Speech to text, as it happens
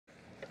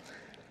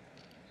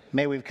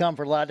May we've come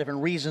for a lot of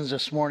different reasons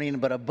this morning,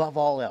 but above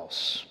all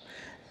else,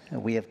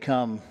 we have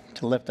come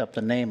to lift up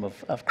the name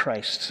of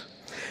Christ.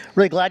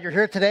 Really glad you're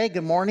here today.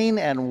 Good morning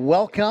and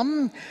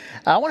welcome.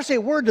 I want to say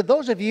a word to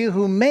those of you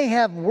who may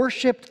have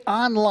worshiped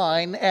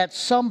online at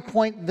some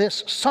point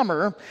this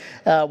summer,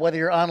 whether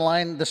you're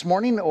online this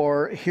morning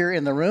or here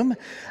in the room.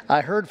 I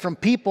heard from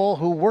people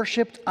who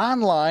worshiped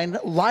online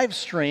live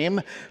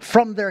stream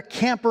from their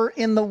camper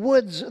in the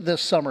woods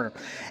this summer,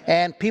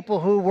 and people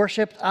who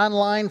worshiped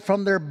online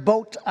from their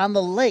boat on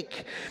the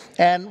lake.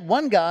 And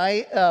one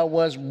guy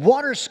was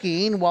water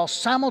skiing while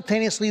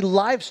simultaneously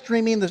live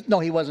streaming this. No,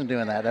 he wasn't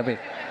doing that. I mean,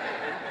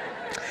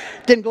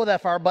 didn't go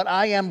that far, but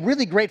I am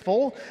really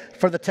grateful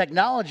for the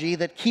technology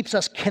that keeps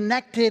us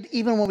connected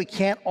even when we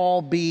can't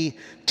all be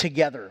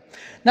together.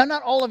 Now,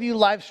 not all of you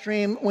live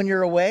stream when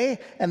you're away,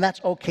 and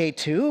that's okay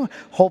too.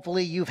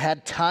 Hopefully you've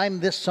had time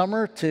this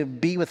summer to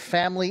be with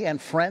family and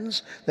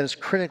friends. That is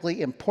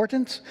critically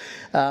important.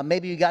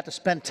 Maybe you got to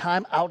spend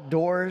time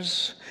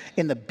outdoors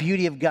in the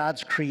beauty of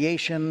God's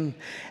creation,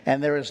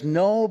 and there is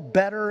no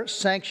better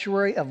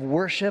sanctuary of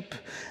worship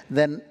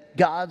than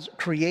God's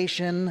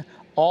creation,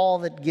 all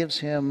that gives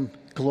him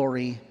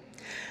glory.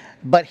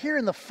 But here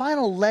in the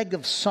final leg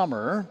of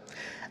summer,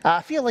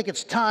 I feel like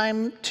it's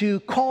time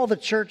to call the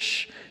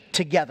church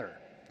together.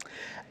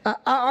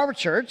 Our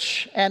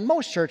church, and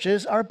most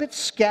churches, are a bit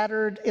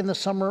scattered in the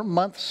summer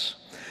months.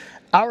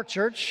 Our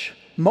church,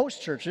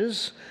 most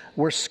churches,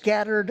 were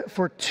scattered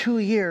for 2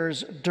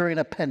 years during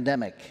a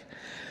pandemic.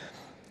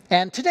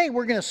 And today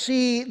we're going to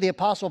see the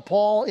Apostle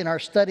Paul in our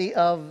study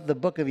of the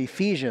book of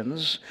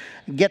Ephesians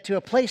get to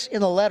a place in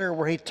the letter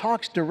where he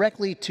talks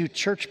directly to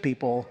church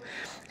people,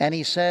 and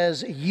he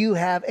says, you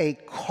have a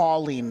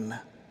calling.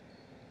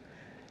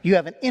 You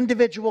have an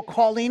individual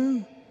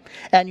calling,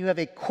 and you have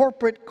a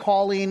corporate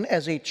calling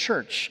as a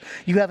church.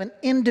 You have an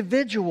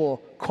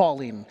individual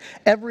calling.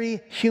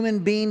 Every human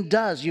being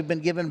does. You've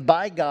been given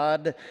by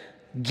God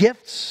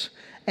gifts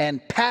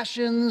and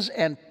passions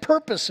and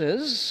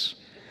purposes.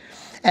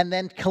 And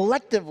then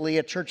collectively,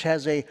 a church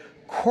has a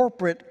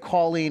corporate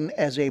calling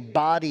as a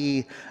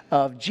body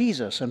of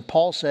Jesus. And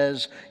Paul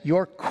says,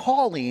 your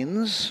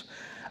callings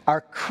are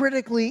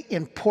critically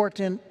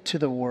important to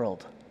the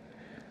world.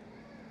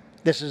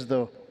 This is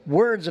the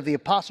words of the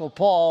Apostle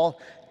Paul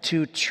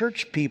to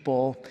church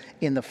people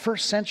in the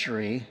first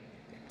century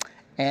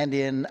and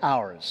in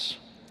ours.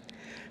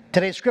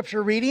 Today's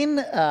scripture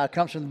reading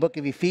comes from the book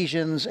of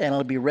Ephesians, and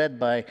it'll be read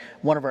by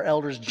one of our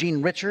elders.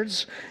 Gene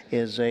Richards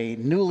is a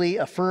newly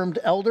affirmed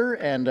elder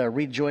and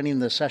rejoining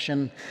the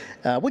session.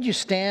 Would you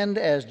stand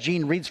as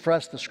Gene reads for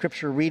us the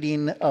scripture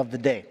reading of the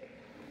day?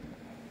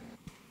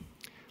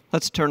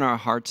 Let's turn our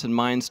hearts and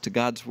minds to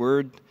God's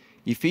word.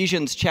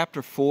 Ephesians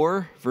chapter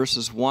 4,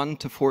 verses 1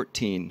 to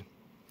 14.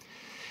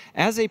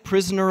 As a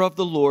prisoner of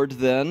the Lord,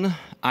 then,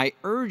 I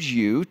urge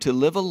you to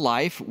live a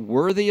life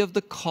worthy of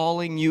the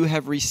calling you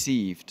have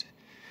received.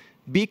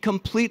 Be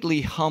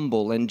completely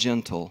humble and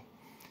gentle.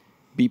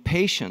 Be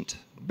patient,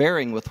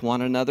 bearing with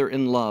one another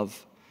in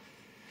love.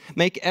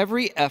 Make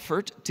every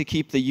effort to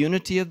keep the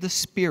unity of the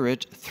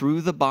Spirit through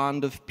the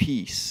bond of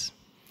peace.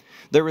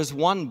 There is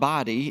one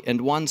body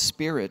and one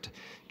Spirit,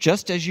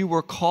 just as you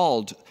were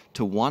called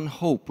to one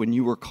hope when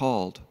you were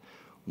called.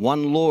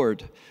 One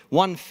Lord,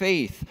 one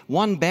faith,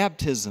 one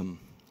baptism,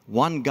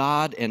 one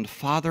God and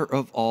Father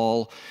of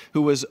all,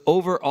 who is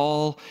over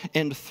all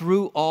and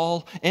through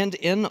all and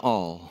in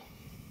all.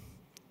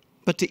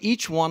 But to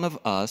each one of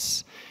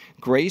us,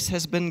 grace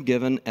has been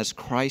given as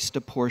Christ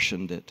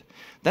apportioned it.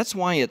 That's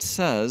why it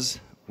says,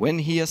 when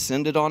he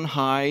ascended on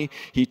high,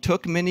 he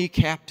took many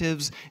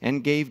captives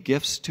and gave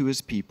gifts to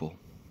his people.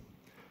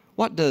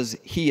 What does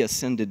he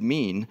ascended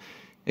mean,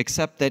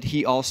 except that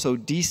he also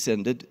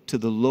descended to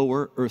the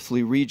lower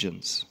earthly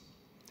regions?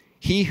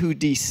 He who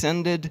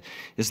descended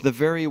is the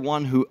very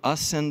one who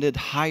ascended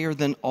higher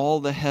than all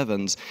the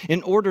heavens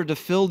in order to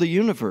fill the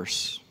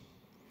universe.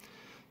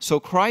 So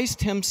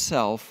Christ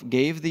himself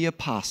gave the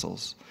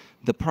apostles,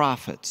 the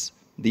prophets,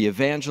 the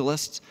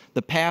evangelists,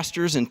 the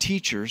pastors and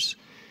teachers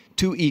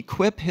to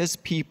equip his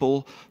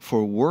people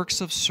for works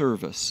of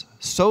service,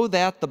 so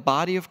that the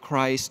body of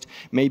Christ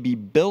may be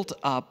built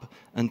up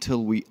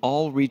until we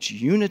all reach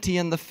unity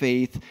in the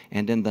faith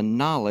and in the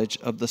knowledge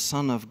of the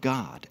Son of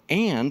God,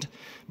 and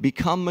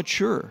become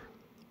mature,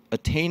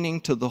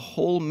 attaining to the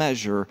whole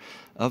measure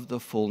of the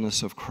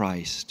fullness of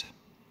Christ.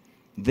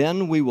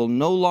 Then we will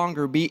no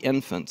longer be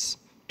infants,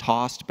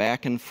 tossed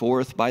back and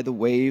forth by the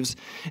waves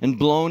and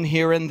blown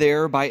here and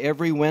there by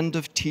every wind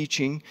of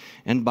teaching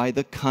and by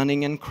the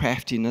cunning and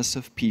craftiness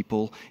of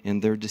people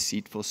in their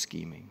deceitful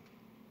scheming.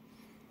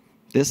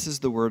 This is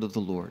the word of the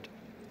Lord.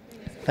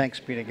 Thanks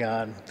be to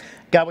God.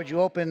 God, would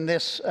you open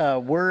this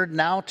word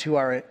now to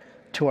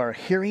our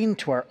hearing,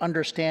 to our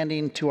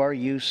understanding, to our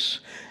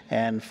use,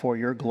 and for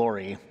your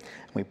glory.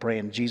 We pray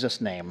in Jesus'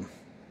 name.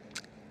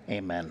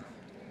 Amen.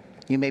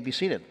 You may be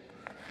seated.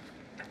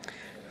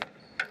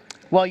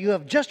 Well, you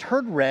have just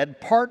heard read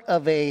part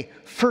of a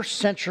first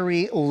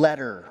century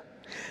letter.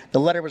 The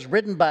letter was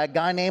written by a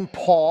guy named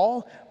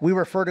Paul. We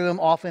refer to him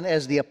often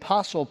as the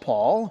Apostle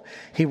Paul.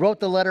 He wrote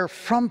the letter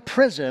from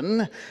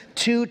prison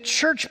to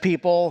church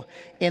people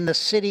in the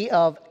city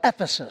of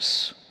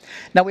Ephesus.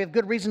 Now, we have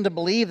good reason to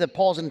believe that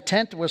Paul's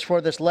intent was for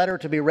this letter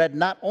to be read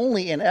not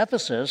only in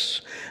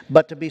Ephesus,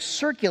 but to be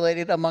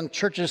circulated among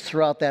churches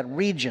throughout that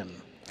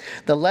region.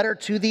 The letter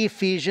to the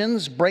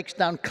Ephesians breaks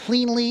down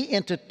cleanly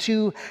into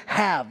two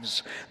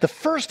halves. The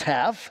first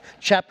half,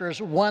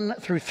 chapters 1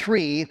 through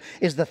 3,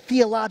 is the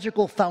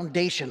theological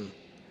foundation.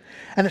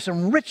 And there's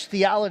some rich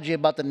theology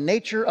about the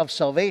nature of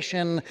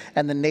salvation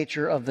and the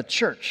nature of the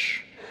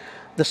church.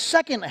 The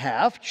second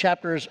half,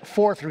 chapters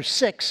 4 through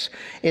 6,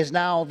 is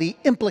now the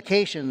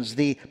implications,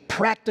 the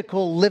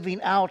practical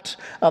living out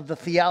of the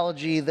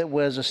theology that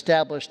was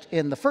established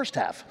in the first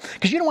half.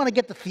 Because you don't want to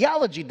get the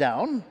theology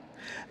down,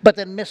 but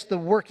then miss the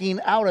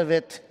working out of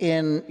it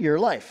in your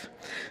life.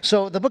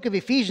 So the book of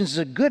Ephesians is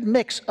a good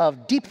mix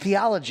of deep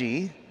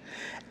theology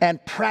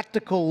and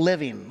practical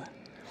living.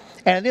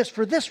 And it is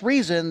for this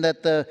reason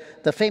that the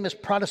famous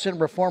Protestant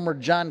reformer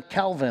John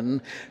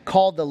Calvin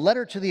called the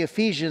letter to the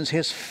Ephesians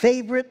his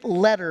favorite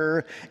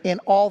letter in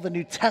all the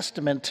New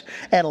Testament,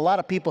 and a lot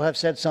of people have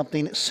said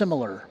something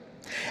similar.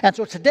 And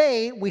so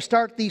today we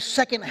start the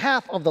second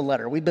half of the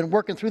letter. We've been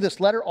working through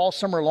this letter all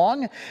summer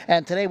long,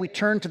 and today we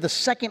turn to the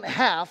second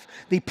half,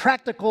 the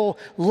practical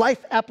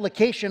life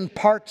application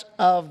part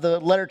of the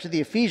letter to the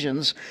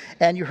Ephesians.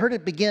 And you heard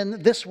it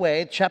begin this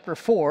way, chapter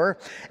 4,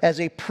 as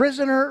a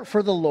prisoner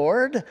for the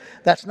Lord.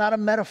 That's not a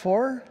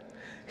metaphor.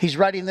 He's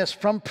writing this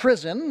from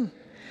prison.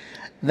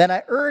 Then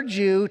I urge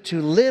you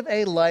to live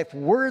a life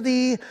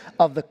worthy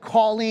of the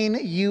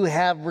calling you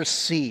have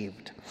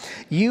received.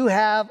 You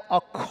have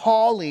a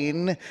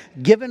calling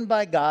given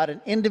by God, an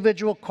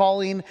individual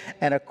calling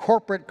and a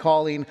corporate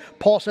calling.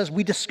 Paul says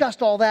we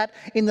discussed all that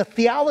in the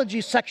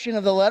theology section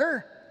of the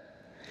letter.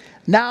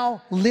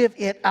 Now live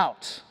it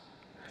out.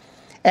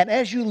 And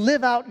as you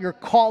live out your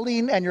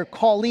calling and your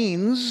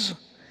callings,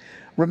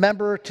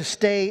 remember to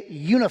stay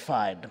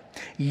unified.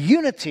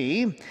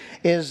 Unity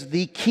is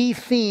the key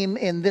theme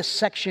in this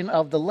section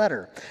of the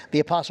letter. The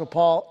Apostle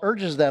Paul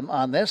urges them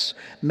on this.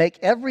 Make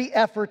every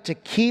effort to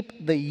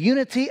keep the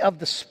unity of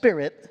the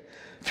Spirit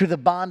through the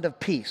bond of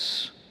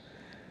peace.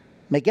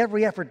 Make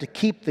every effort to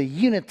keep the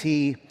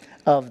unity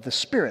of the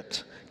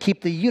Spirit.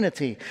 Keep the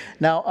unity.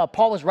 Now,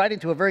 Paul was writing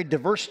to a very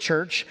diverse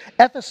church.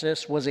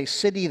 Ephesus was a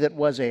city that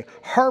was a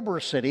harbor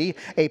city,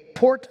 a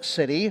port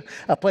city,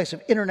 a place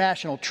of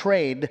international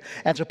trade.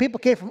 And so people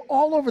came from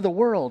all over the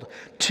world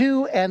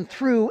to and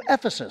through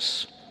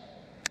Ephesus.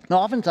 Now,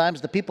 oftentimes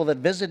the people that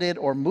visited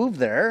or moved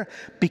there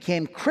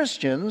became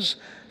Christians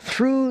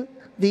through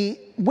the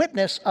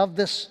witness of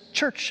this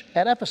church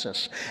at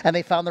Ephesus, and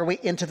they found their way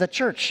into the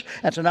church.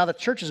 And so now the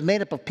church is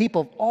made up of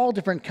people of all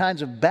different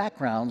kinds of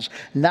backgrounds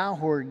now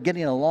who are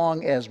getting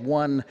along as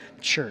one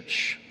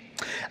church.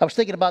 I was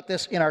thinking about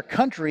this. In our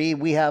country,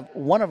 we have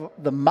one of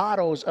the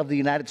mottos of the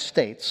United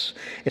States.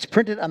 It's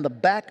printed on the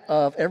back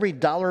of every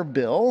dollar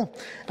bill.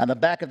 On the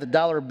back of the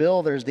dollar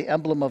bill, there's the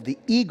emblem of the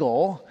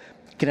eagle.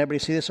 Can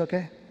everybody see this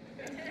okay?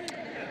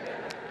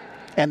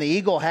 And the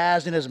eagle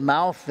has in his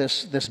mouth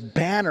this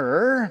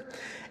banner,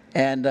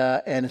 and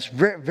it's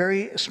very,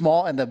 very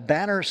small. And the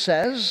banner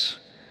says,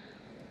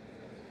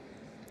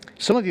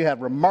 some of you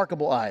have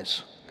remarkable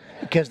eyes,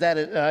 because that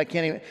is, I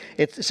can't even,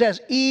 it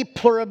says e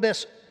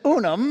pluribus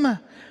unum,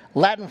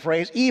 Latin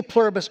phrase, e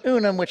pluribus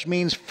unum, which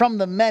means from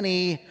the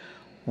many,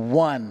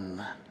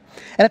 one.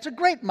 And it's a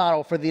great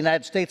motto for the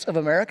United States of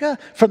America.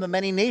 From the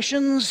many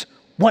nations,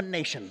 one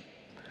nation.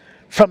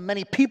 From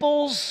many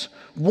peoples,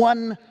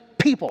 one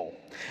people.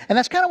 And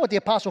that's kind of what the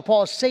Apostle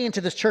Paul is saying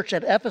to this church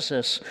at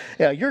Ephesus.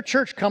 Your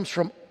church comes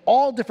from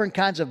all different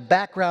kinds of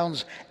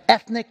backgrounds,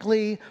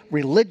 ethnically,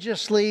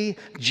 religiously,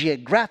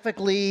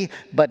 geographically,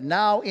 but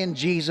now in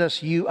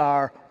Jesus you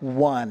are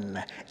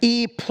one.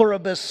 E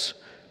pluribus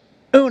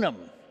unum.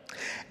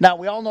 Now,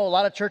 we all know a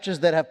lot of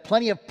churches that have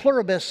plenty of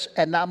pluribus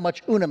and not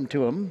much unum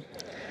to them.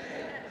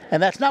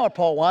 And that's not what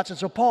Paul wants. And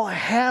so Paul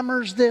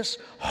hammers this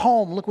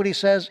home. Look what he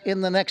says in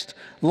the next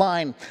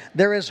line.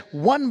 There is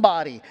one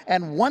body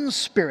and one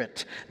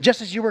Spirit,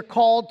 just as you were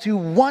called to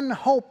one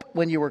hope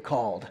when you were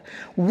called.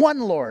 One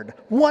Lord,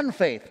 one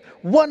faith,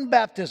 one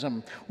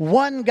baptism,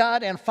 one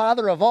God and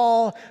Father of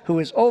all, who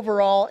is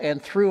over all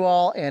and through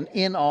all and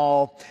in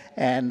all.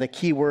 And the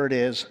key word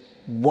is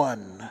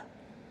one.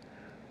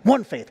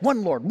 One faith,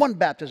 one Lord, one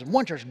baptism,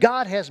 one church.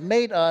 God has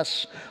made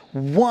us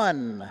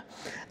one.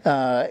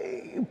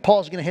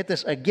 Paul's going to hit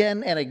this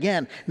again and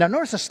again. Now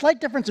notice a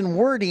slight difference in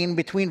wording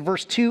between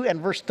verse 2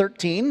 and verse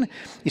 13.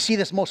 You see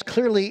this most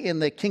clearly in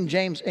the King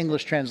James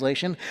English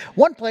translation.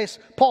 One place,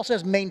 Paul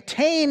says,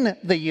 maintain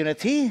the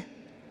unity.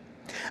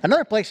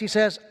 Another place he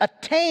says,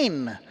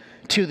 attain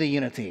to the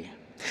unity.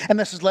 And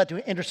this has led to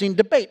an interesting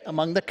debate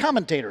among the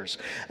commentators.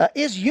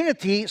 Is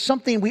unity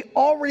something we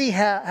already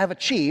have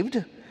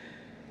achieved?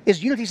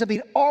 Is unity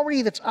something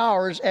already that's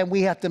ours and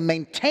we have to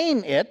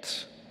maintain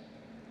it?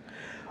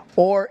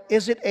 Or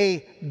is it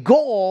a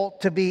goal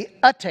to be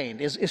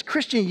attained? Is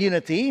Christian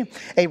unity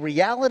a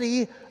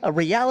reality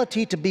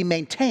to be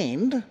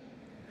maintained?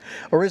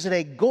 Or is it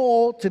a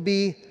goal to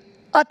be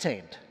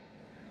attained?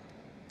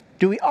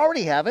 Do we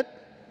already have it?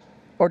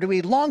 Or do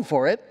we long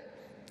for it?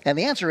 And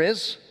the answer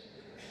is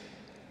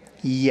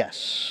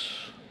yes.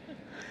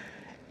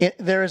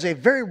 There is a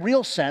very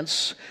real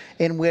sense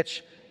in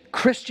which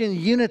Christian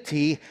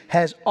unity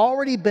has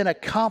already been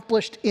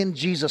accomplished in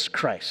Jesus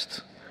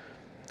Christ.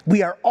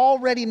 We are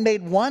already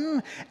made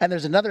one, and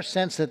there's another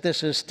sense that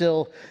this is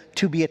still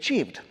to be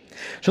achieved.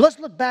 So let's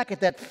look back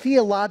at that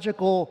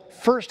theological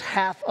first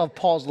half of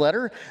Paul's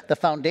letter, the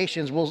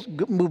foundations. We'll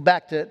move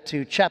back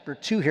to chapter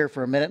 2 here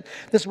for a minute.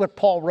 This is what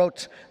Paul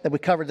wrote, that we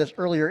covered this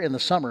earlier in the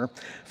summer.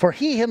 For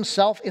he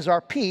himself is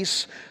our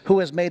peace, who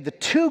has made the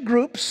two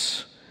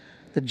groups,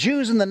 the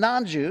Jews and the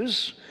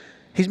non-Jews,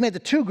 he's made the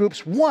two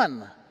groups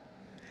one,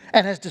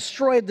 and has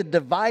destroyed the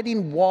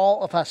dividing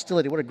wall of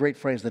hostility. What a great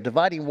phrase, the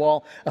dividing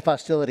wall of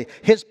hostility.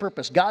 His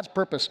purpose, God's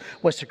purpose,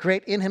 was to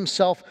create in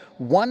himself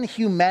one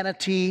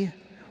humanity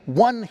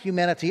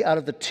out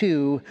of the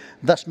two,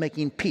 thus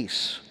making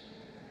peace.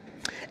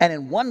 And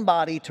in one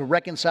body to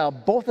reconcile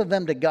both of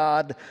them to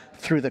God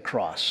through the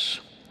cross.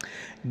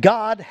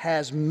 God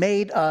has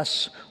made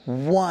us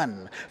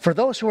one. For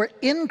those who are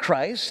in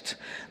Christ,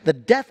 the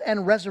death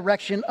and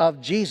resurrection of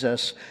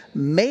Jesus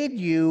made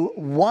you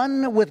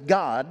one with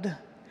God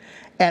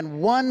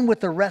and one with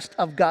the rest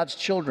of God's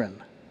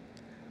children.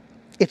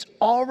 It's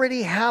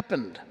already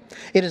happened.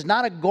 It is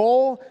not a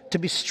goal to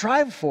be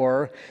strived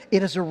for.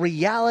 It is a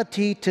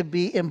reality to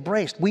be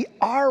embraced. We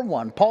are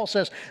one. Paul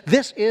says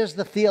this is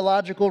the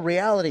theological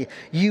reality.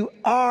 You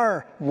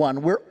are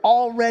one. We're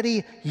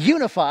already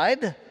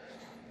unified.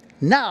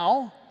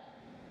 Now,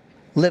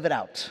 live it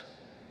out.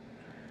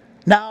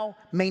 Now,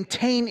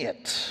 maintain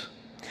it.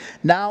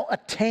 Now,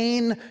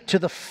 attain to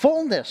the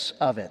fullness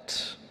of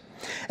it.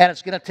 And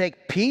it's going to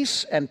take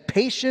peace and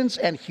patience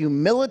and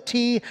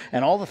humility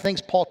and all the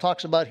things Paul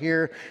talks about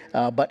here,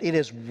 but it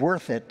is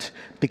worth it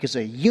because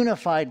a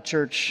unified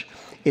church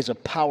is a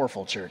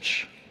powerful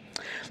church.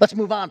 Let's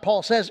move on.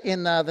 Paul says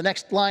in the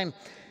next line,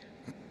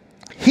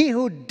 he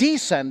who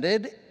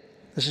descended,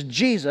 this is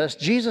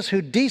Jesus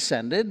who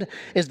descended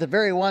is the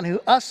very one who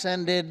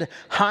ascended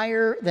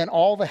higher than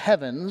all the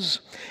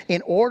heavens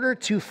in order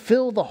to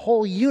fill the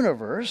whole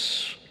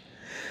universe.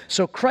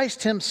 So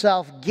Christ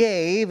himself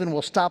gave, and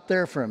we'll stop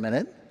there for a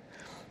minute.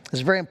 This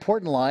is a very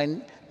important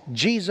line.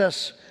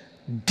 Jesus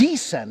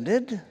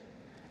descended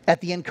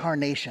at the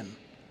incarnation.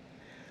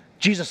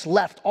 Jesus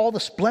left all the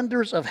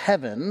splendors of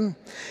heaven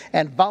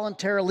and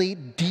voluntarily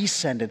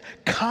descended,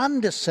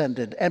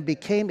 condescended, and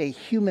became a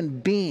human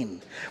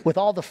being with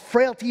all the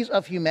frailties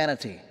of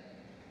humanity.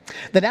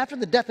 Then after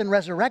the death and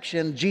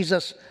resurrection,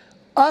 Jesus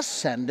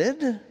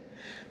ascended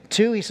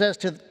to, he says,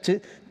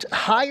 to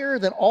higher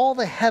than all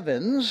the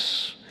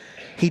heavens.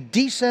 He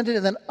descended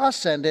and then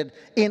ascended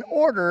in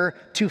order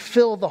to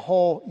fill the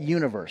whole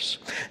universe.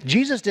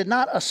 Jesus did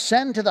not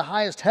ascend to the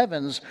highest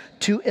heavens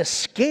to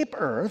escape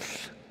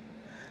earth,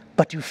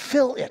 but to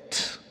fill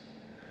it.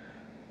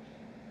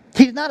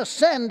 He did not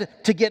ascend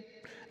to get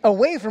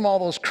away from all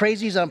those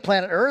crazies on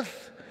planet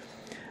Earth,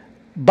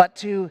 but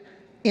to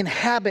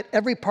inhabit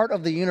every part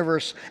of the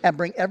universe and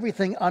bring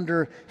everything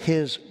under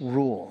his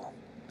rule.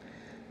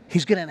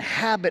 He's going to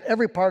inhabit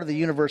every part of the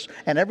universe,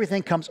 and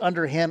everything comes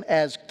under him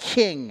as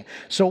king.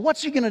 So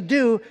what's he going to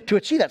do to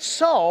achieve that?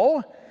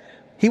 So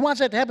he wants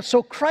that to happen.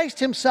 So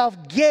Christ himself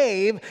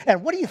gave,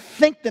 and what do you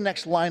think the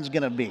next line is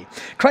going to be?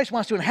 Christ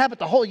wants to inhabit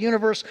the whole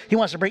universe. He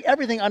wants to bring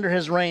everything under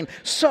his reign.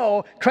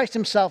 So Christ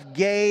himself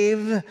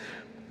gave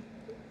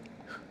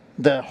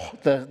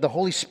the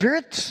Holy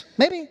Spirit,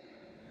 maybe?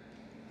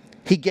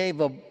 He gave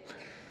a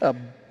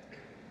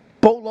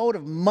boatload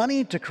of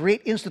money to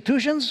create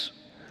institutions.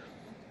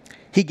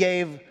 He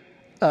gave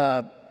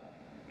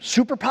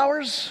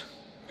superpowers.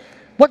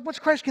 What's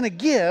Christ going to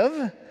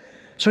give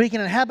so he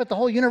can inhabit the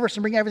whole universe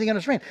and bring everything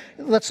under his reign?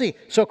 Let's see.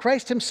 So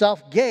Christ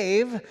himself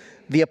gave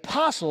the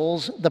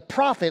apostles, the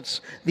prophets,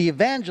 the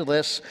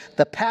evangelists,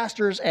 the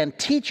pastors, and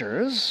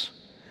teachers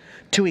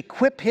to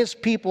equip his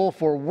people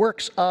for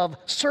works of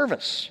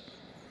service,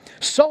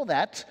 so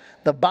that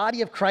the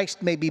body of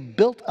Christ may be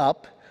built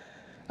up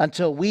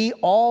until we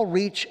all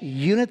reach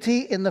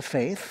unity in the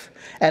faith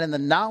and in the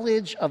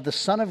knowledge of the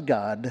Son of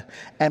God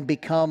and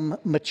become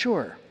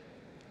mature,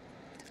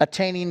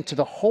 attaining to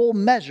the whole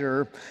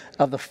measure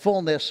of the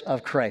fullness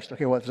of Christ.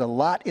 Okay, well, there's a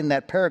lot in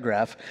that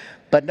paragraph,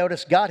 but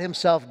notice God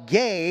himself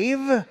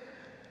gave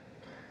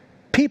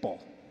people,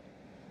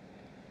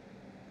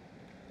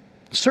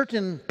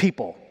 certain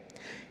people.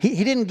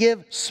 He didn't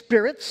give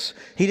spirits.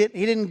 He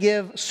didn't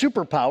give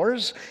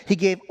superpowers. He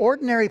gave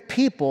ordinary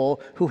people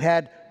who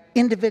had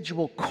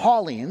individual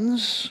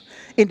callings,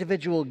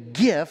 individual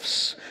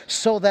gifts,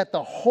 so that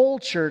the whole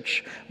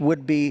church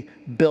would be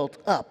built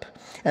up.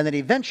 And then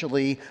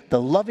eventually,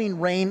 the loving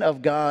reign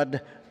of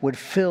God would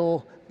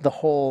fill the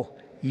whole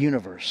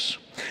universe.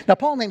 Now,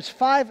 Paul names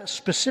 5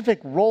 specific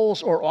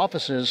roles or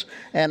offices,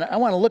 and I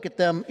want to look at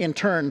them in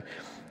turn.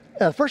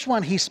 The first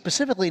one he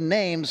specifically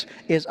names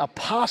is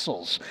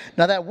apostles.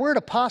 Now, that word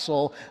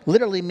apostle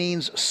literally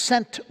means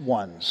sent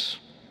ones.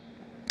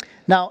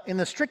 Now, in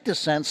the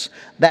strictest sense,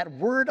 that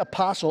word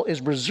apostle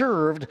is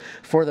reserved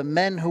for the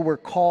men who were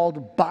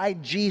called by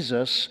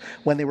Jesus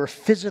when they were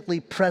physically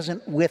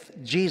present with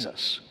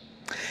Jesus.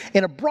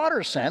 In a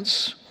broader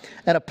sense,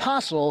 an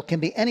apostle can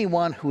be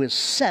anyone who is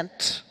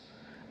sent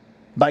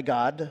by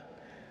God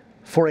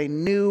for a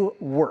new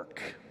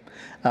work.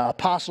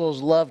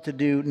 Apostles love to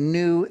do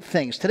new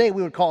things. Today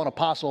we would call an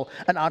apostle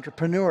an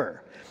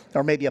entrepreneur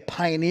or maybe a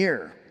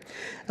pioneer.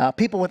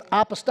 People with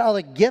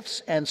apostolic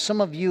gifts, and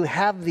some of you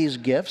have these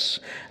gifts.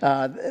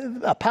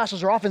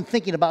 Apostles are often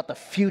thinking about the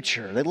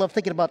future. They love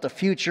thinking about the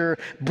future,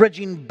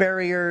 bridging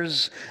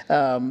barriers,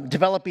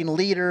 developing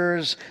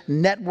leaders,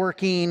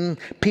 networking.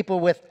 People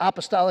with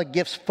apostolic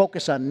gifts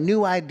focus on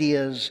new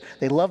ideas.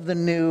 They love the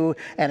new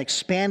and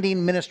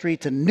expanding ministry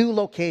to new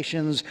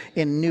locations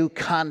in new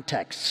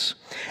contexts.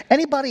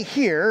 Anybody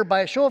here,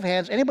 by a show of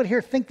hands, anybody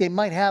here think they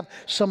might have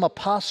some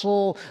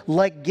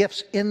apostle-like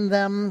gifts in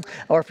them?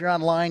 Or if you're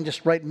online,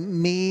 just write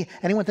me.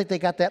 Anyone think they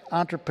got that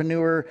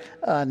entrepreneur,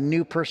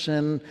 new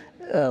person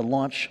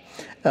launch?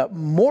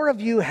 More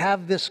of you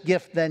have this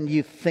gift than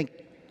you think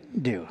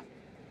do.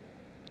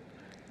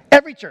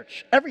 Every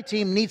church, every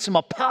team needs some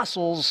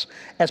apostles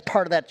as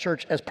part of that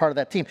church, as part of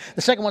that team.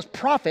 The second one is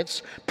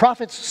prophets.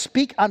 Prophets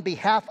speak on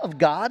behalf of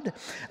God.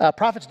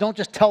 Prophets don't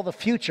just tell the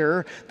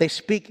future, they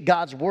speak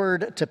God's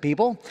word to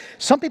people.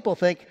 Some people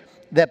think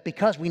that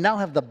because we now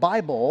have the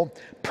Bible,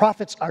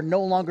 prophets are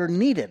no longer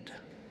needed,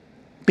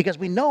 because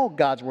we know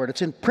God's word.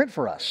 It's in print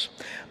for us.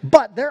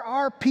 But there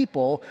are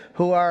people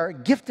who are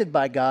gifted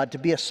by God to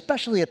be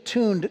especially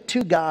attuned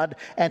to God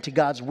and to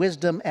God's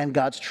wisdom and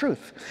God's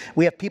truth.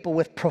 We have people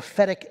with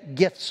prophetic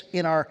gifts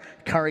in our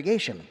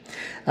congregation.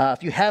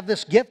 If you have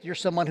this gift, you're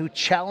someone who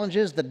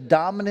challenges the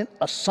dominant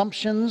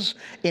assumptions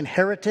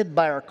inherited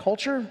by our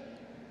culture.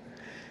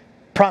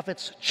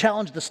 Prophets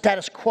challenge the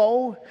status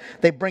quo.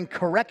 They bring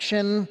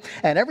correction.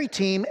 And every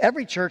team,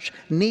 every church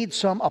needs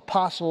some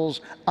apostles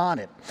on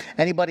it.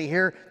 Anybody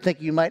here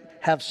think you might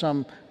have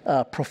some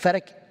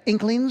prophetic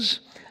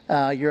inklings?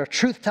 You're a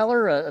truth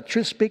teller, a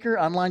truth speaker.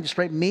 Online, just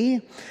write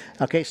me.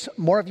 Okay, so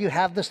more of you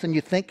have this than you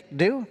think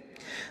do.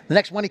 The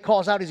next one he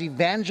calls out is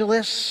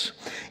evangelists.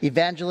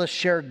 Evangelists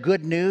share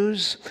good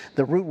news.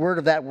 The root word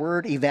of that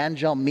word,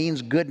 evangel,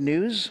 means good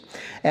news.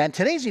 And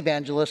today's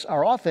evangelists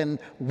are often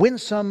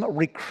winsome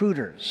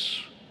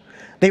recruiters.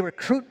 They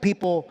recruit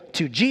people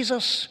to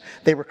Jesus.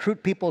 They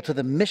recruit people to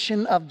the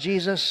mission of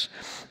Jesus.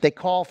 They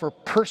call for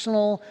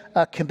personal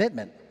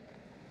commitment.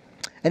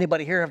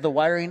 Anybody here have the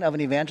wiring of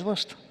an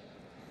evangelist?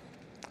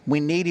 We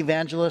need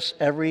evangelists.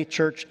 Every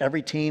church,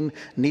 every team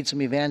needs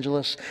some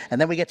evangelists. And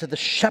then we get to the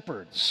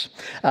shepherds.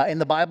 In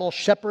the Bible,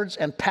 shepherds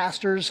and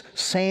pastors,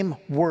 same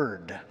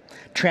word,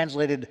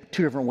 translated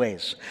two different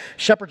ways.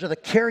 Shepherds are the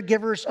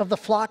caregivers of the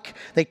flock.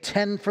 They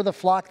tend for the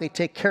flock. They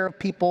take care of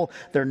people.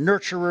 They're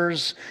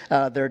nurturers.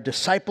 They're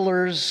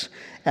disciplers.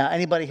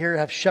 Anybody here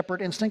have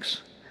shepherd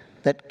instincts?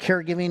 That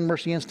caregiving,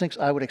 mercy instincts,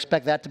 I would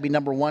expect that to be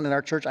number one in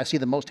our church. I see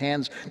the most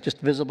hands just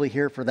visibly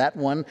here for that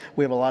one.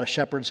 We have a lot of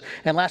shepherds.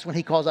 And last one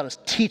he calls out is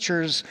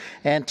teachers.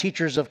 And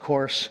teachers, of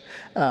course,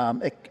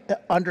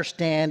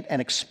 understand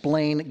and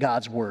explain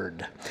God's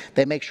word.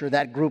 They make sure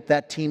that group,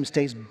 that team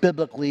stays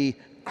biblically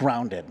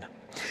grounded.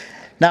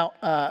 Now,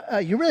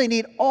 you really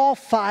need all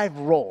five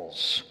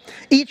roles.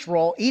 Each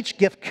role, each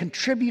gift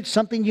contributes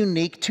something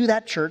unique to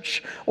that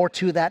church or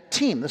to that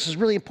team. This is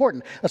really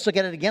important. Let's look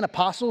at it again.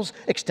 Apostles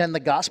extend the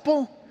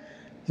gospel.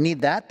 You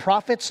need that.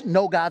 Prophets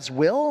know God's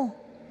will.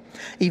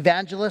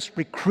 Evangelists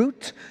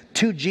recruit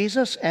to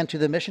Jesus and to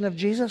the mission of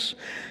Jesus.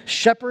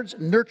 Shepherds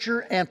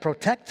nurture and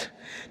protect.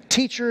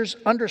 Teachers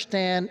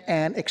understand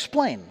and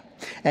explain.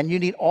 And you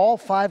need all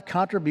five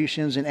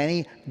contributions in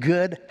any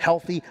good,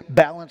 healthy,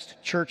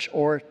 balanced church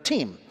or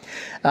team.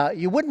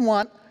 You wouldn't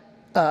want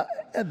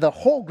the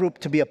whole group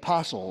to be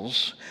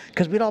apostles,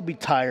 because we'd all be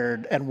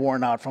tired and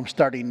worn out from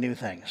starting new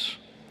things.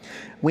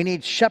 We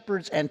need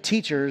shepherds and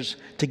teachers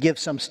to give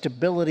some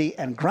stability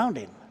and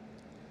grounding.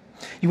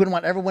 You wouldn't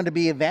want everyone to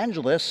be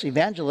evangelists.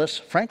 Evangelists,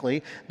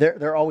 frankly,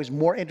 they're always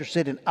more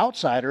interested in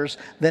outsiders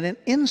than in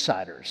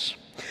insiders.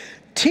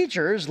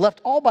 Teachers, left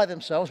all by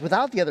themselves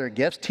without the other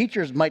gifts,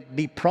 teachers might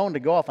be prone to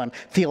go off on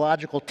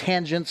theological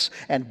tangents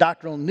and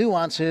doctrinal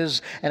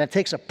nuances, and it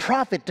takes a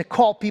prophet to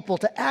call people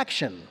to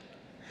action.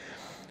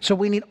 So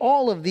we need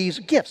all of these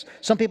gifts.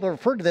 Some people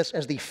refer to this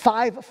as the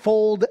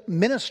fivefold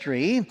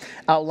ministry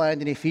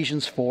outlined in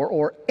Ephesians 4,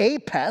 or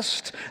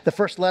APEST, the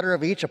first letter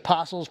of each: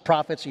 apostles,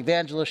 prophets,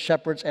 evangelists,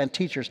 shepherds, and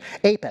teachers.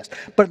 APEST.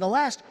 But in the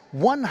last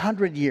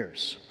 100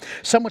 years,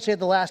 some would say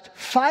the last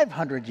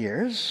 500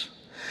 years,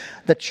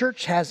 the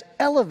church has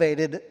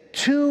elevated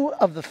two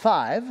of the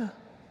five,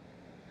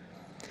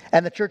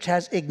 and the church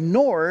has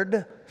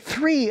ignored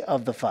three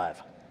of the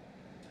five.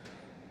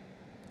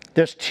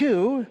 There's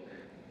two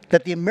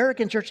that the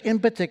American church in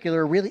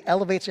particular really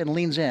elevates and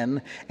leans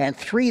in, and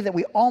three that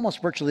we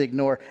almost virtually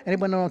ignore.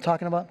 Anyone know what I'm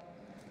talking about?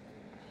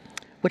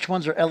 Which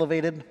ones are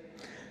elevated?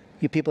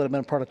 You people that have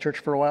been a part of church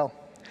for a while.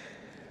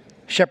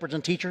 Shepherds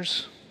and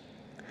teachers.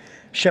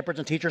 Shepherds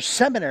and teachers.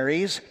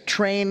 Seminaries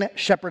train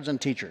shepherds and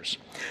teachers.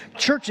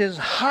 Churches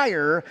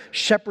hire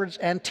shepherds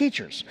and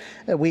teachers.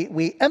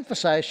 We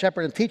emphasize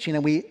shepherd and teaching,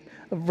 and we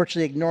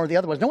virtually ignore the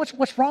other ones. Now,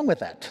 what's wrong with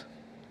that?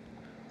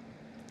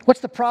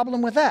 What's the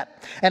problem with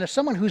that? And as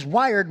someone who's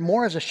wired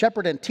more as a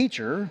shepherd and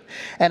teacher,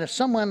 and as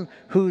someone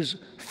who's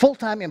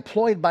full-time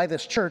employed by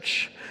this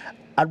church,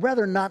 I'd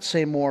rather not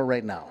say more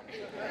right now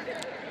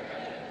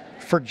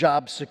for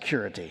job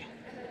security.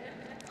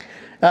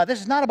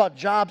 This is not about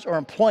jobs or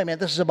employment.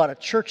 This is about a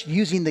church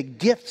using the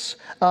gifts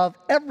of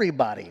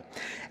everybody.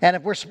 And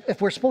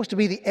if we're supposed to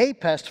be the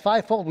APEST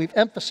fivefold, we've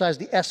emphasized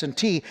the S and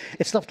T.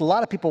 It's left a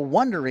lot of people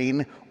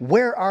wondering,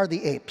 where are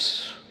the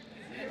apes?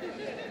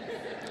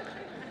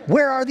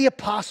 Where are the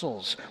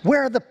apostles?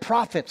 Where are the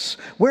prophets?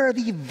 Where are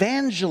the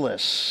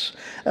evangelists?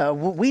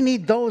 We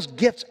need those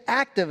gifts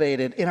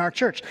activated in our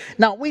church.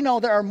 Now, we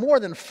know there are more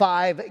than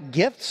 5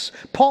 gifts.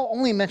 Paul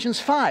only mentions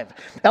 5.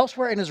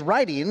 Elsewhere in his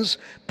writings,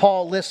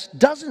 Paul lists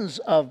dozens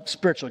of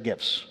spiritual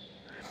gifts.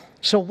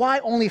 So why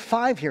only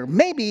 5 here?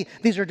 Maybe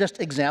these are just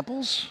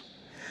examples.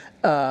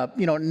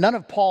 None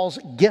of Paul's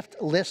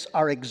gift lists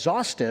are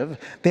exhaustive.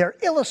 They are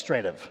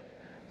illustrative.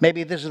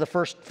 Maybe this is the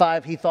first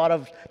 5 he thought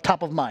of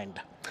top of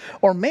mind.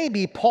 Or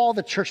maybe Paul,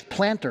 the church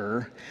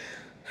planter,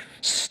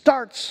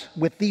 starts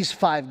with these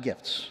 5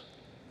 gifts,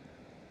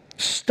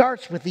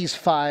 starts with these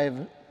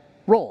 5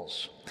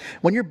 roles.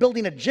 When you're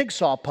building a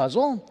jigsaw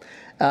puzzle,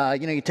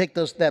 you take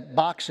that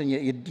box and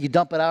you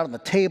dump it out on the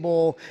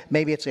table.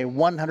 Maybe it's a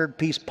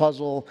 100-piece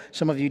puzzle.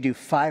 Some of you do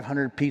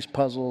 500-piece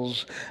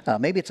puzzles.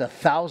 Maybe it's a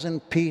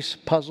 1,000-piece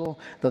puzzle,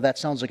 though that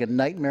sounds like a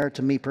nightmare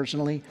to me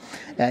personally.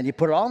 And you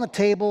put it all on the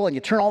table and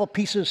you turn all the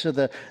pieces so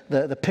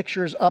the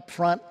picture's up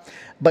front.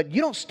 But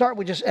you don't start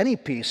with just any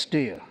piece, do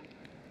you?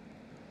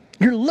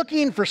 You're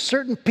looking for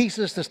certain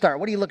pieces to start.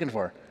 What are you looking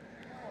for?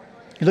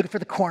 You're looking for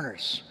the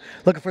corners,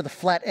 looking for the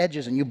flat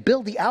edges, and you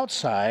build the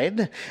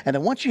outside, and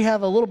then once you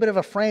have a little bit of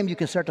a frame, you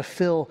can start to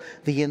fill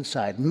the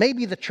inside.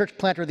 Maybe the church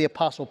planter, the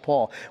Apostle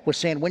Paul, was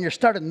saying, when you're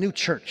starting a new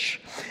church,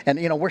 and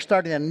we're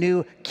starting a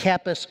new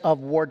campus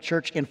of Ward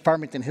Church in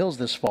Farmington Hills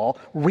this fall,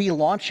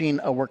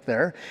 relaunching a work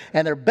there,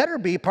 and there better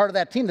be part of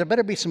that team, there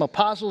better be some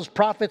apostles,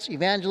 prophets,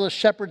 evangelists,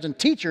 shepherds, and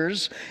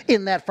teachers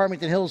in that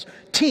Farmington Hills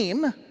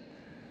team.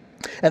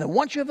 And then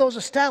once you have those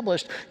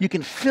established, you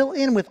can fill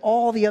in with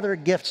all the other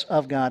gifts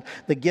of God,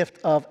 the gift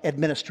of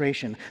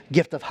administration,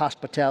 gift of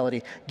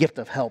hospitality, gift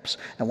of helps.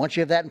 And once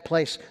you have that in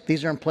place,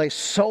 these are in place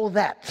so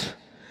that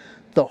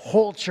the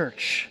whole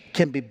church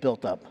can be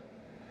built up.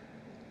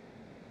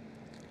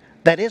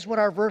 That is what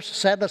our verse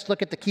said. Let's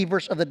look at the key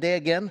verse of the day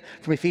again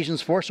from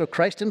Ephesians 4. So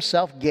Christ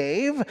himself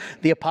gave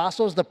the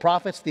apostles, the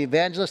prophets, the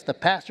evangelists, the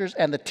pastors,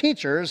 and the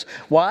teachers.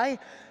 Why?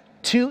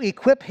 To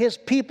equip his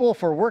people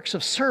for works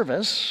of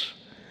service,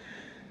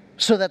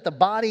 so that the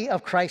body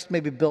of Christ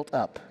may be built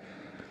up.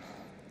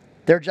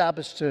 Their job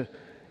is to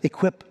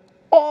equip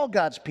all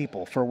God's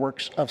people for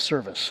works of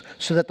service,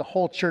 so that the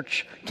whole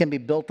church can be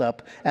built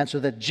up, and so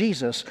that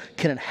Jesus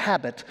can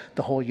inhabit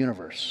the whole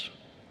universe.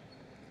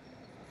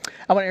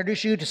 I want to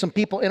introduce you to some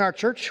people in our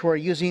church who are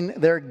using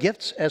their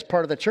gifts as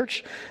part of the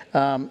church.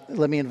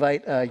 Let me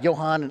invite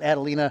Johan and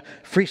Adelina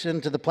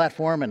Friesen to the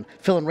platform, and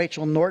Phil and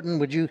Rachel Norton,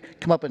 would you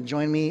come up and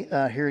join me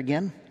here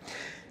again?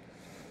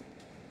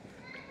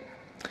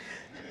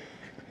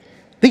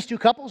 These 2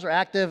 couples are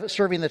active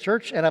serving the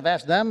church, and I've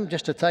asked them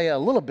just to tell you a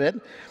little bit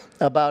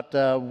about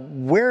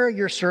where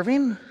you're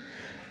serving,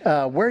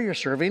 why you're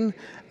serving,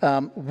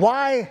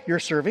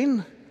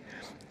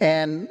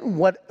 and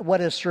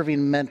what has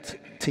serving meant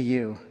to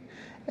you.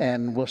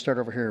 And we'll start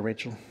over here,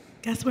 Rachel.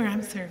 Guess where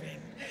I'm serving?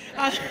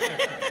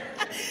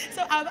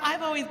 So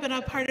I've always been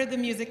a part of the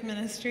music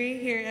ministry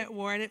here at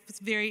Ward. It was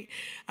very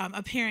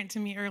apparent to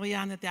me early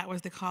on that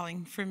was the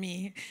calling for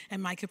me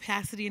and my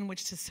capacity in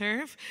which to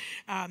serve.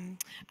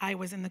 I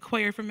was in the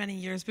choir for many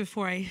years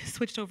before I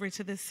switched over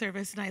to this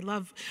service, and I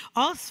love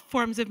all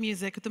forms of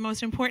music. The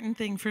most important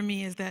thing for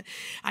me is that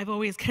I've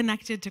always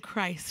connected to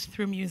Christ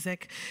through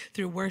music,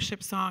 through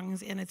worship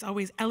songs, and it's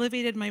always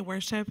elevated my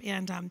worship.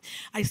 And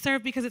I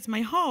serve because it's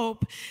my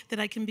hope that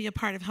I can be a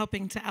part of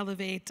helping to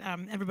elevate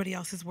everybody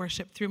else's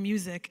worship through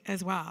music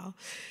as well.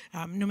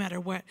 No matter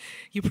what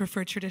you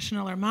prefer,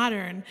 traditional or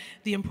modern,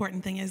 the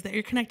important thing is that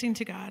you're connecting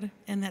to God,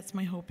 and that's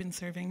my hope in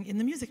serving in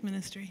the music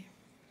ministry.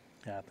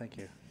 Yeah, thank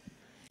you.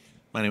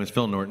 My name is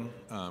Phil Norton.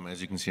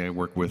 As you can see, I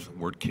work with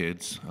Word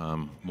Kids,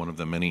 one of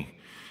the many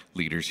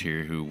leaders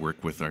here who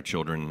work with our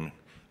children.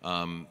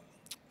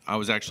 I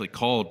was actually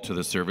called to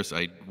the service.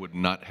 I would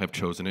not have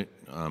chosen it.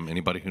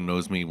 Anybody who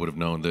knows me would have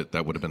known that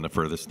that would have been the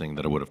furthest thing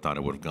that I would have thought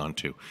I would have gone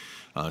to,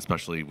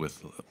 especially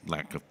with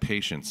lack of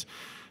patience.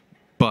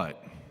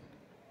 But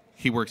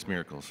he works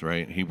miracles,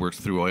 right? He works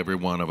through every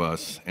one of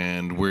us,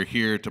 and we're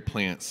here to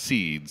plant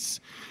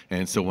seeds.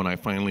 And so when I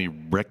finally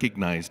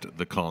recognized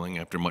the calling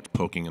after much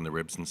poking in the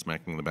ribs and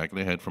smacking the back of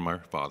the head from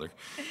our father,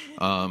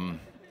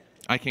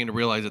 I came to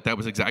realize that that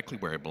was exactly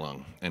where I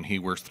belong. And he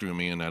works through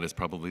me, and that is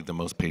probably the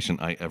most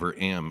patient I ever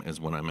am, is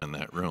when I'm in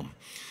that room.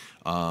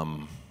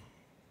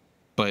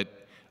 But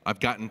I've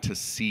gotten to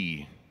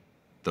see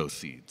those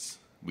seeds.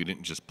 We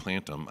didn't just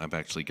plant them. I've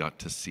actually got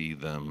to see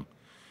them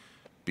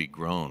be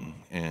grown.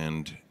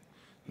 And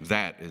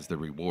that is the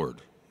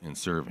reward in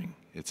serving.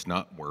 It's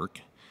not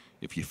work.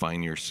 If you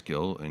find your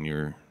skill and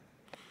your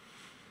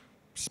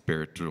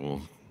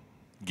spiritual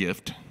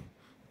gift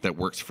that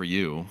works for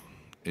you,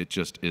 it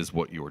just is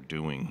what you're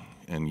doing,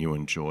 and you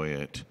enjoy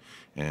it.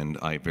 And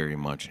I very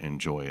much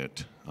enjoy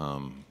it.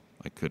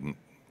 I couldn't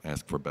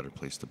ask for a better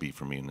place to be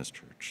for me in this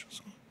church.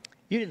 So.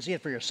 You didn't see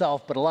it for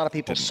yourself, but a lot of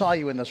people saw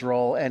you in this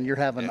role, and you're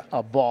having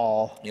a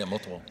ball. Yeah,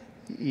 multiple.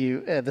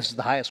 This is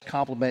the highest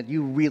compliment.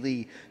 You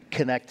really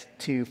connect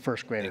to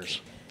first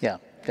graders. Yeah,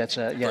 that's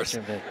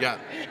Yeah,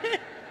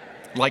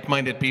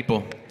 like-minded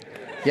people.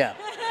 Yeah,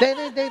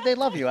 they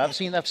love you. I've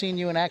seen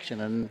you in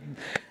action, and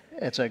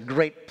it's a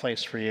great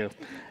place for you.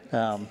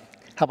 How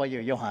about you,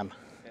 Johan?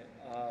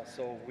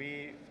 So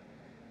we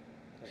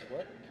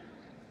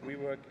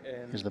work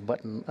in. Is the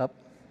button up?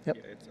 Yep.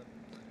 Yeah, it's up.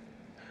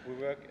 We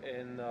work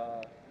in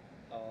a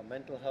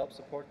mental health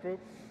support group,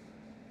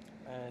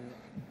 and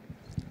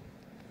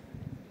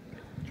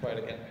try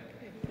it again.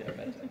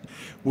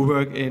 We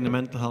work in a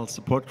mental health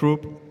support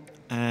group,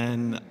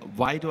 and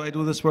why do I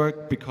do this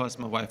work? Because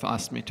my wife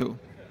asked me to.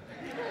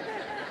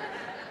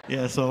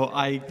 Yeah, so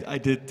I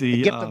did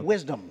the Gift of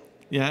wisdom.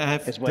 Yeah, I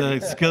have the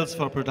skills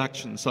for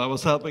production. So I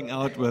was helping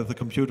out with the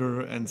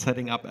computer and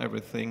setting up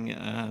everything,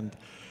 and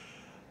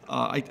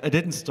I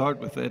didn't start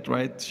with it,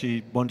 right?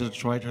 She wanted to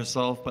try it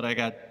herself, but I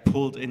got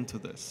pulled into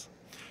this.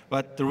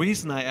 But the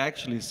reason I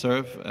actually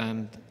serve,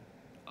 and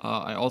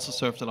I also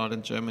served a lot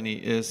in Germany,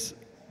 is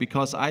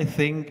because I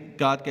think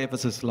God gave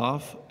us His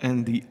love,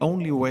 and the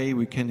only way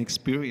we can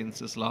experience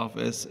His love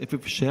is if we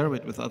share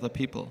it with other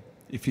people.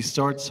 If we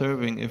start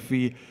serving, if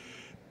we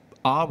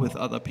are with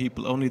other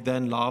people, only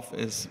then love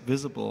is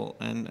visible,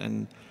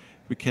 and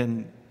we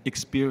can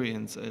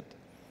experience it.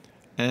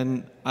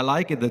 And I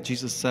like it that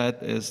Jesus said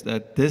is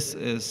that this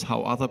is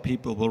how other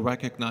people will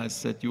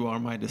recognize that you are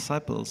my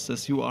disciples,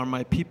 as you are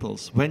my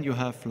peoples, when you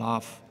have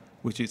love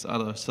with each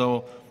other.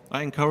 So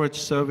I encourage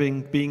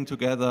serving, being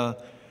together,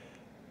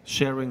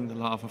 sharing the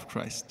love of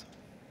Christ.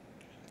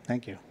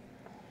 Thank you.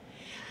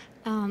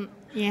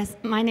 Yes,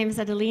 my name is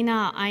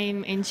Adelina.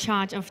 I'm in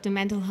charge of the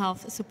mental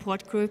health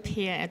support group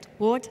here at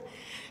Ward.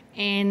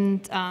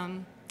 And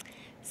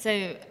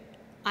so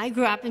I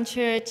grew up in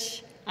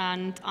church,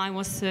 and I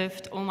was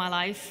served all my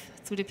life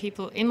through the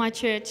people in my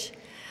church.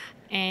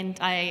 And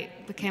I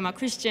became a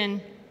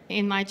Christian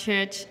in my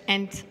church,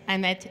 and I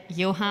met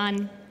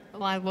Johan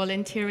while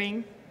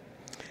volunteering.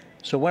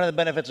 So one of the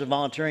benefits of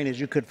volunteering is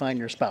you could find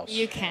your spouse.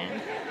 You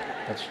can.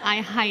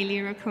 I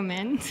highly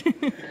recommend.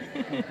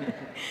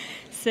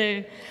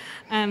 So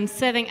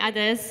serving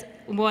others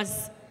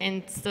was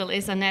and still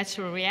is a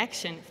natural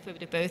reaction for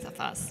the both of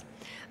us,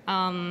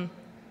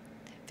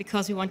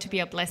 because we want to be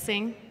a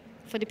blessing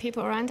for the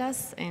people around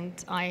us, and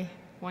I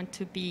want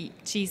to be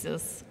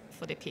Jesus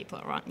for the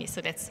people around me. So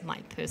that's my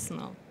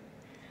personal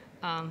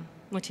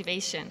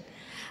motivation.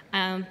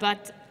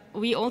 But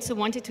we also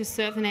wanted to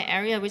serve in an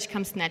area which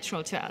comes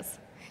natural to us.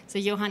 So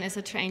Johan is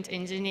a trained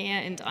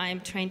engineer, and I'm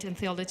trained in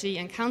theology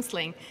and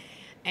counseling.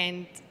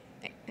 And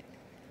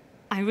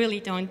I really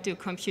don't do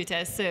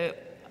computers, so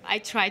I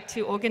tried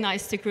to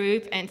organize the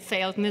group and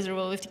failed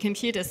miserable with the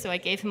computers. So I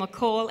gave him a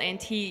call,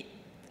 and he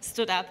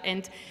stood up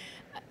and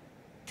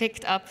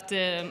picked up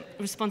the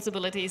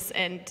responsibilities.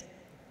 And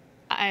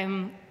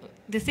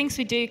the things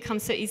we do come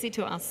so easy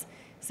to us.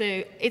 So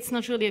it's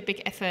not really a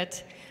big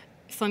effort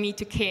for me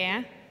to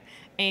care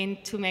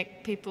and to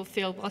make people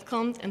feel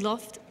welcomed and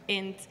loved.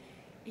 And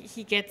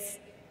he gets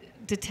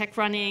the tech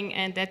running,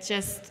 and that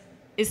just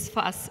is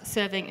for us.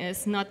 Serving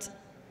is not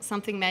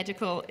something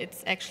magical.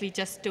 It's actually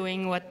just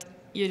doing what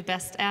you're the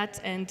best at,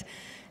 and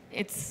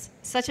it's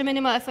such a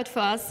minimal effort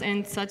for us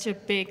and such a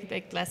big,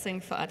 big blessing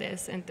for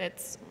others, and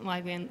that's why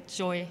we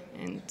enjoy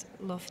and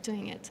love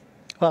doing it.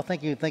 Well,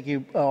 thank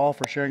you all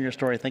for sharing your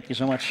story. Thank you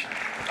so much.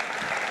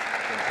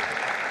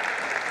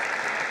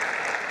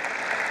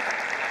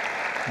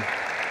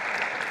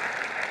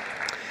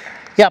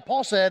 Yeah,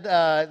 Paul said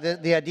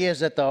the idea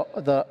is that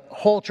the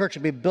whole church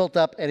would be built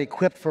up and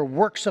equipped for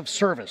works of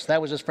service. That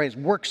was his phrase,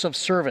 works of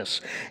service.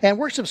 And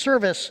works of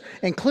service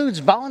includes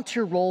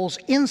volunteer roles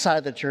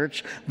inside the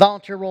church,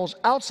 volunteer roles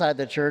outside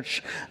the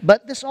church,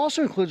 but this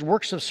also includes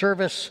works of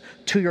service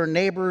to your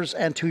neighbors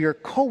and to your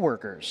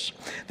coworkers.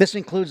 This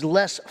includes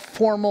less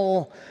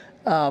formal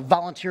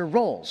volunteer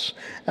roles.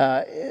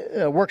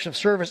 Works of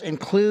service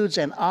includes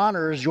and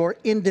honors your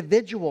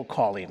individual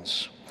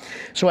callings.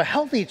 So a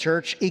healthy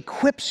church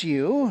equips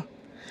you,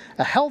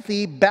 a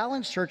healthy,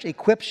 balanced church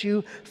equips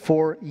you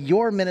for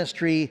your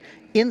ministry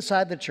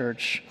inside the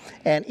church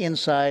and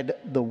inside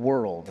the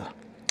world.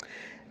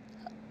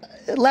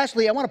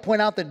 Lastly, I want to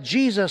point out that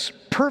Jesus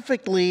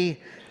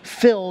perfectly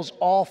fills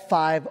all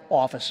 5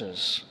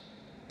 offices.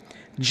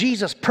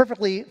 Jesus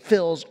perfectly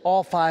fills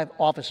all 5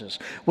 offices.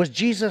 Was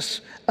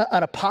Jesus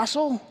an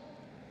apostle?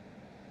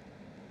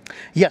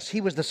 Yes,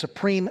 he was the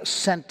supreme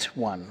sent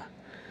one.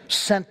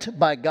 sent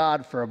by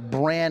God for a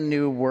brand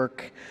new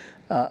work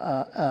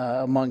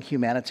among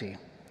humanity.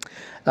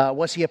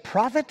 Was he a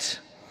prophet?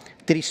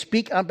 Did he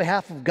speak on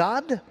behalf of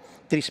God?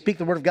 Did he speak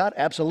the word of God?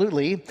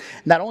 Absolutely.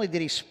 Not only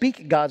did he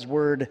speak God's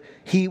word,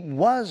 he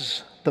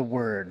was the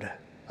word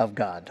of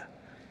God.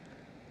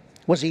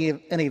 Was he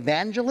an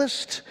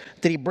evangelist?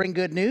 Did he bring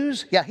good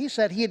news? Yeah, he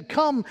said he had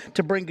come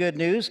to bring good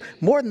news.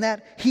 More than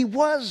that, he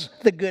was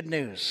the good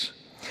news.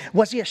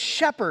 Was he a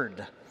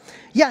shepherd?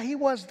 Yeah, he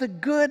was the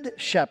good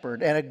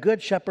shepherd, and a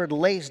good shepherd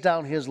lays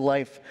down his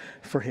life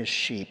for his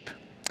sheep.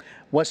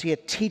 Was he a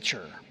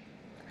teacher?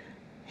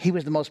 He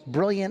was the most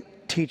brilliant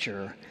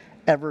teacher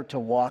ever to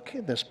walk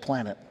this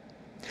planet.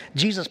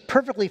 Jesus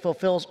perfectly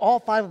fulfills all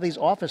 5 of these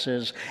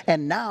offices,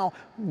 and now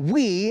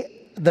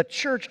we, the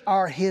church,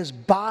 are his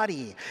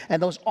body.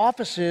 And those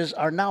offices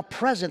are now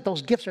present,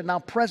 those gifts are now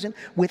present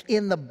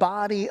within the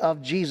body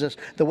of Jesus.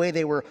 The way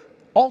they were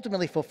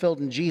ultimately fulfilled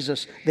in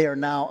Jesus, they are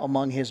now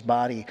among his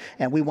body.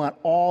 And we want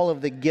all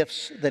of the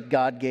gifts that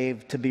God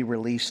gave to be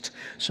released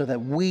so that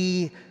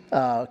we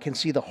can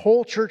see the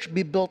whole church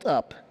be built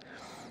up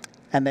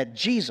and that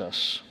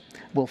Jesus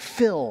will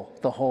fill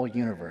the whole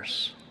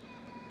universe.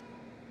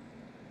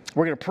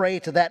 We're going to pray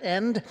to that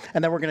end,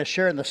 and then we're going to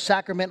share in the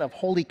sacrament of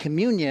Holy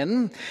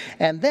Communion.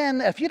 And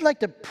then, if you'd like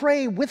to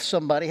pray with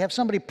somebody, have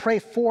somebody pray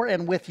for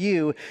and with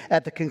you,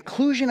 at the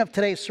conclusion of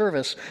today's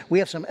service, we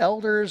have some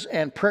elders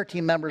and prayer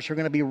team members who are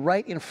going to be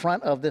right in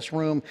front of this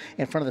room,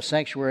 in front of the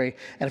sanctuary.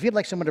 And if you'd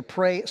like someone to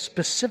pray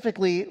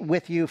specifically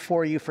with you,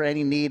 for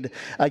any need,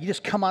 you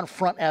just come on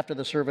front after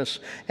the service,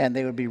 and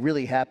they would be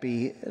really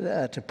happy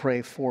to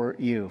pray for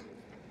you.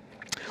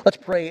 Let's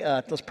pray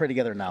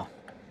together now.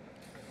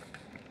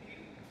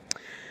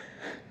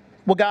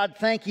 Well, God,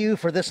 thank you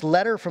for this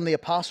letter from the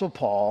Apostle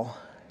Paul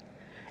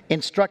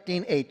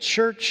instructing a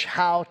church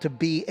how to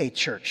be a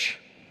church.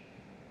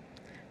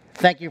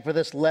 Thank you for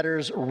this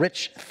letter's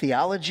rich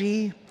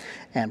theology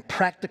and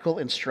practical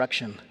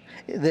instruction.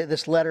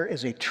 This letter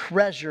is a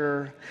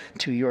treasure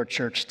to your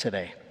church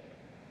today.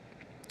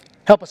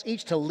 Help us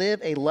each to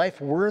live a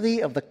life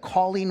worthy of the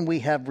calling we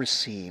have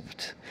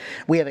received.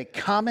 We have a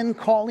common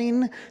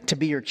calling to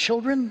be your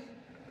children,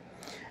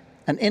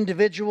 an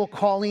individual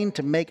calling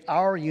to make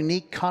our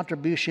unique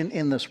contribution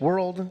in this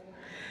world,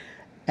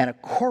 and a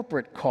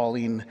corporate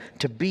calling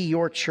to be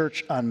your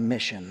church on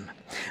mission.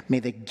 May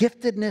the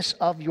giftedness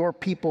of your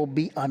people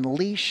be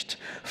unleashed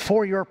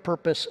for your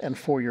purpose and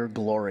for your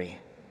glory.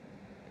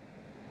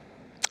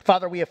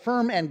 Father, we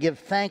affirm and give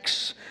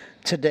thanks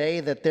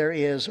today that there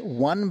is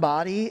one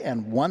body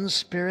and one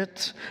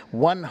Spirit,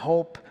 one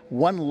hope,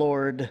 one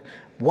Lord,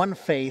 one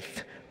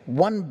faith,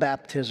 one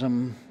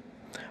baptism,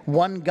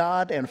 one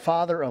God and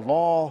Father of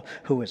all,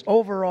 who is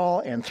over all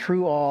and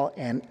through all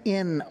and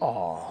in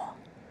all.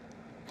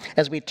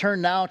 As we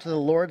turn now to the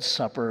Lord's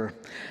Supper,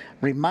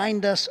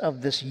 remind us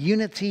of this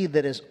unity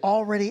that is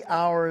already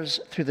ours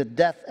through the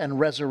death and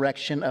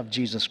resurrection of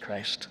Jesus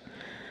Christ.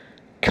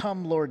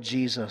 Come, Lord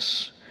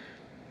Jesus,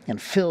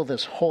 and fill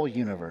this whole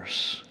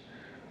universe.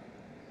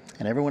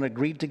 And everyone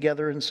agreed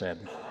together and said,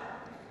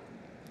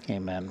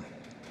 Amen.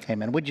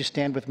 Amen. Would you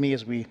stand with me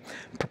as we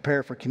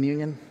prepare for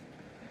communion?